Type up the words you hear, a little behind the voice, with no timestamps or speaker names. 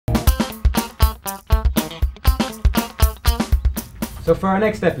So for our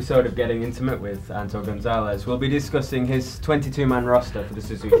next episode of Getting Intimate with Anto Gonzalez, we'll be discussing his 22-man roster for the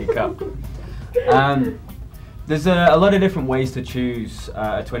Suzuki Cup. There's a lot of different ways to choose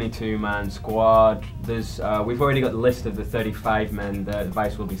a 22-man squad. We've already got the list of the 35 men that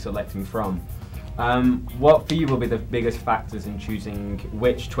Vice will be selecting from. What for you will be the biggest factors in choosing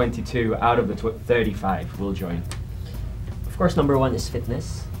which 22 out of the 35 will join? Of course, number one is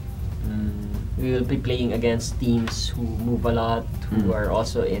fitness. We will be playing against teams who move a lot, who are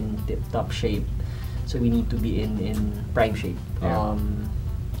also in tip-top shape. So we need to be in prime shape. Yeah.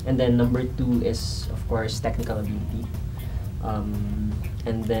 And then number two is, of course, technical ability.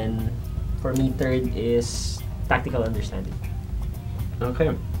 And then for me, third is tactical understanding.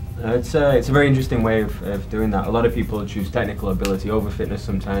 Okay. It's a very interesting way of doing that. A lot of people choose technical ability over fitness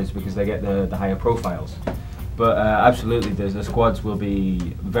sometimes because they get the higher profiles. But absolutely, the squads will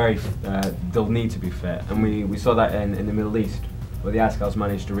be they'll need to be fit. And we saw that in the Middle East, where the Ascals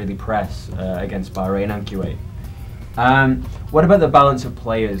managed to really press against Bahrain and Kuwait. What about the balance of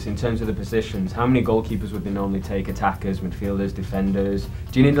players in terms of the positions? How many goalkeepers would they normally take? Attackers, midfielders, defenders?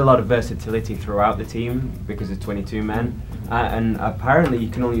 Do you need a lot of versatility throughout the team because it's 22 men? And apparently you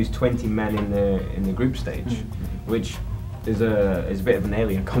can only use 20 men in the group stage, which is a bit of an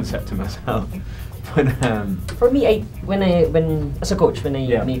alien concept to myself. But for me, when as a coach, when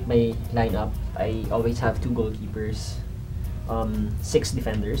I make my lineup, I always have 2 goalkeepers, 6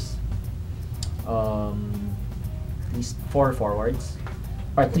 defenders, at least 4 forwards,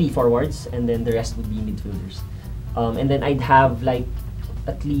 or 3 forwards, and then the rest would be midfielders. And then I'd have like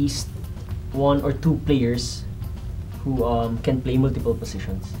at least 1 or 2 players who can play multiple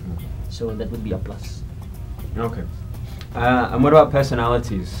positions. So that would be a plus. Okay. And what about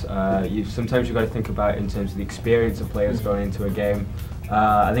personalities? Sometimes you've got to think about it in terms of the experience of players going into a game.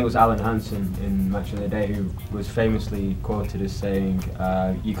 I think it was Alan Hansen in Match of the Day who was famously quoted as saying,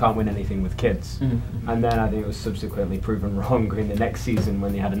 you can't win anything with kids. And then I think it was subsequently proven wrong in the next season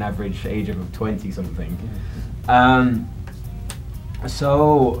when they had an average age of 20-something.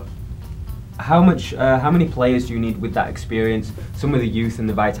 So how many players do you need with that experience? Some with the youth and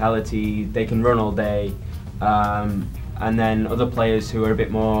the vitality, they can run all day. And then other players who are a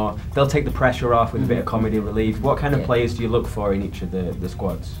bit more, they'll take the pressure off with a bit of comedy relief. What kind of players do you look for in each of the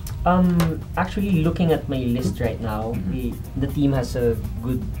squads? Actually, looking at my list right now, the team has a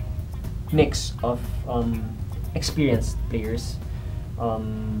good mix of experienced players,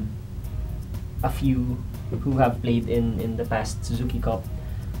 a few who have played in the past Suzuki Cup,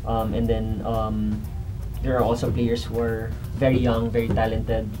 and then there are also players who are very young, very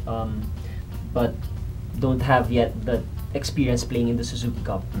talented, but don't have yet the experience playing in the Suzuki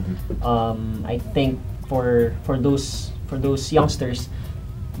Cup. I think for those youngsters,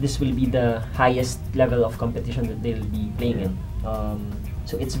 this will be the highest level of competition that they'll be playing in.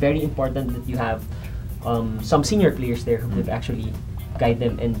 So it's very important that you have some senior players there who could actually guide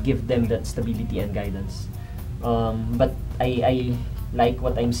them and give them that stability and guidance. But I like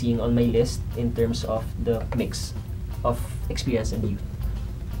what I'm seeing on my list in terms of the mix of experience and youth.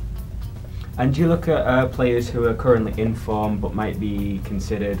 And do you look at players who are currently in form but might be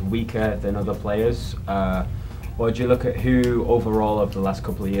considered weaker than other players? Or do you look at who overall over the last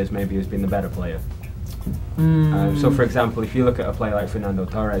couple of years maybe has been the better player? So for example, if you look at a player like Fernando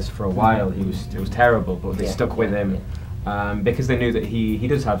Torres, for a while it was terrible, but they stuck with him because they knew that he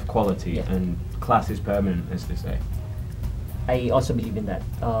does have quality and class is permanent, as they say. I also believe in that.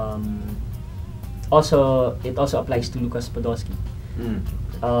 It also applies to Lucas Podolski.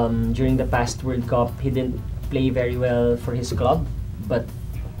 During the past World Cup, he didn't play very well for his club, but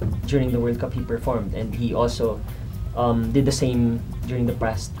during the World Cup he performed, and he also did the same during the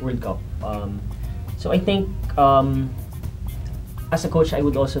past World Cup. So I think as a coach, I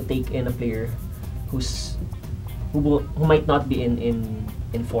would also take in a player who might not be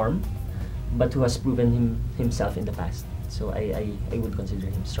in form, but who has proven himself in the past. So I would consider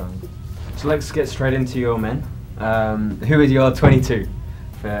him strong. So let's get straight into your men. Who is your 22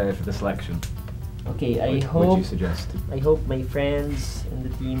 for the selection? Okay, What would you suggest? I hope my friends in the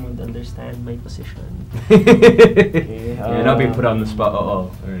team would understand my position. Okay, You're not being put on the spot at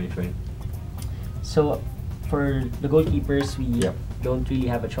all or anything. So, for the goalkeepers, we don't really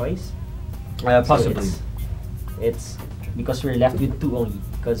have a choice. Possibly. So it's because we're left with 2 only,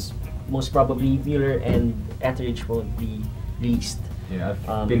 because most probably Mueller and Etheridge won't be released. Yeah,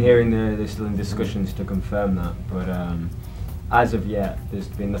 I've been hearing they're still in discussions to confirm that, but as of yet, there's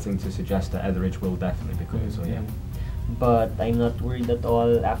been nothing to suggest that Etheridge will definitely be coming. So yeah. But I'm not worried at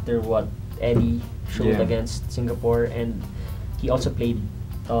all after what Eddie showed against Singapore, and he also played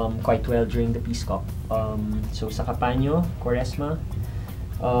quite well during the Peace Cup. So Sakapanyo, Quaresma,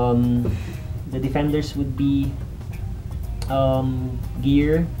 The defenders would be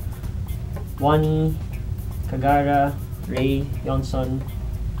Gear, Wani, Kagara, Ray, Johnson,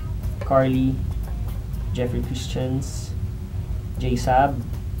 Carly, Jeffrey Christians, J Sab.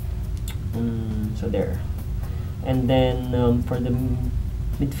 So there. And then for the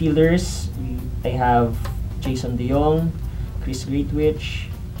midfielders, I have Jason De Jong, Chris Greatwich,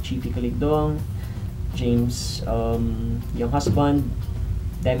 Chiefy Kaligdong, James Young Husband,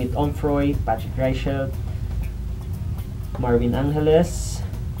 Damit Omfroy, Patrick Reichelt, Marvin Angeles,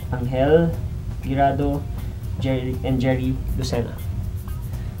 Angel Girado, Jerry Lucena.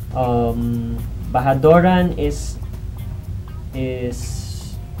 Bahadoran is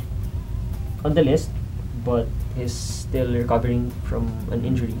on the list, but is still recovering from an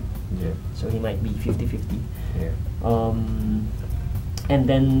injury. Yeah. So he might be 50-50. Yeah. And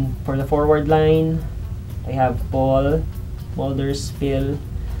then for the forward line, I have Paul, Mulders, Phil,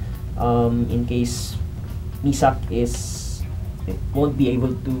 in case Misak won't be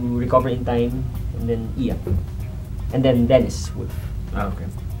able to recover in time, and then Ian, and then Dennis Wolf. Okay.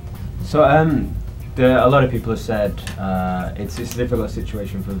 So a lot of people have said it's a difficult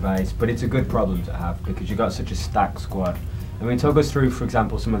situation for Vice, but it's a good problem to have because you've got such a stacked squad. I mean, talk us through, for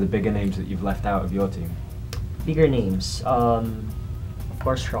example, some of the bigger names that you've left out of your team. Bigger names, of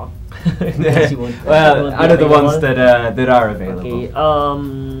course, Rock. Well, out of the ones that are available. Okay.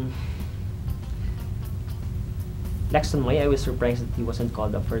 Lexton Moy, I was surprised that he wasn't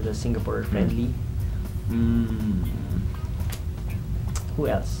called up for the Singapore friendly. Who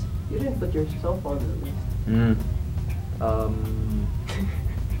else? You didn't put yourself on the list.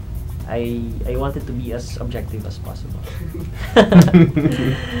 I wanted to be as objective as possible.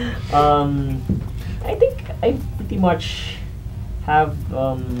 I think I pretty much have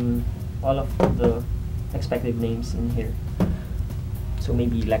all of the expected names in here. So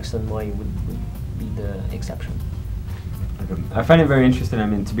maybe Lexton Moy would be the exception. I find it very interesting. I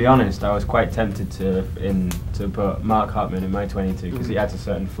mean, to be honest, I was quite tempted to put Mark Hartman in my 22 because he adds a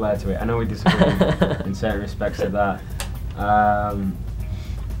certain flair to it. I know we disagree in certain respects of that.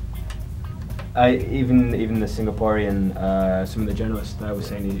 Even the Singaporean, some of the journalists that I was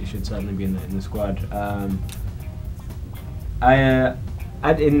saying he should certainly be in the squad.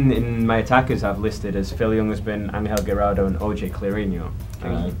 In my attackers, I've listed as Phil Young has been Angel Gerardo and OJ Clarino.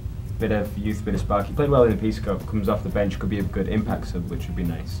 Bit of youth, bit of spark. He played well in the Peace Cup, comes off the bench, could be a good impact sub, which would be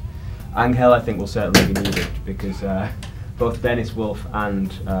nice. Angel, I think, will certainly be needed because both Dennis Wolf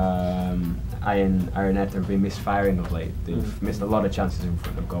and Iron Araneta have been misfiring of late. They've missed a lot of chances in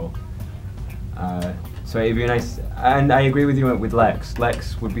front of goal. So it'd be nice, and I agree with you with Lex.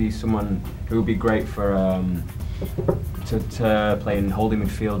 Lex would be someone who would be great for to play in holding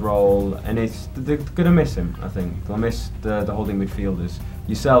midfield role, and they're gonna miss him. I think they'll miss the holding midfielders.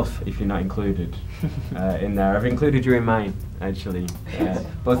 Yourself, if you're not included in there. I've included you in mine, actually.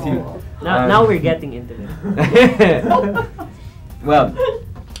 Both you. Now we're getting into it. Well,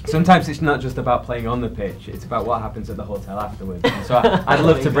 sometimes it's not just about playing on the pitch, it's about what happens at the hotel afterwards. And so I'd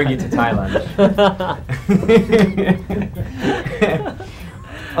love to bring you to Thailand.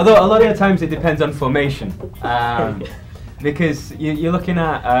 Although a lot of the times it depends on formation. Because you're looking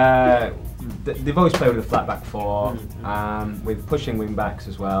at, they've always played with a flat back four, with pushing wing backs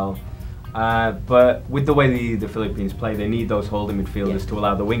as well. But with the way the Philippines play, they need those holding midfielders to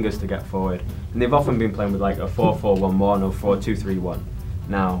allow the wingers to get forward. And they've often been playing with like a 4-4-1-1 or 4-2-3-1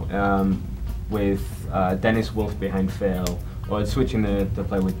 now, with Dennis Wolf behind Phil, or switching the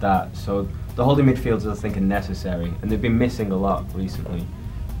play with that. So the holding midfielders I think are necessary, and they've been missing a lot recently.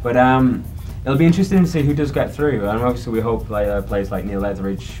 But it'll be interesting to see who does get through, and obviously we hope players like Neil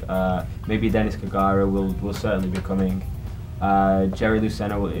Etheridge, maybe Dennis Kagara will certainly be coming. Jerry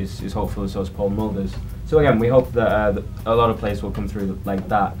Lucena is hopeful, as so is Paul Mulders. So again, we hope that a lot of players will come through like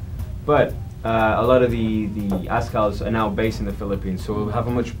that. But a lot of the ASCALs are now based in the Philippines, so we'll have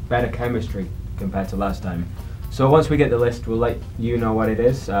a much better chemistry compared to last time. So once we get the list, we'll let you know what it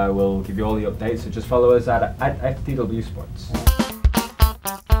is. We'll give you all the updates, so just follow us at FTW Sports.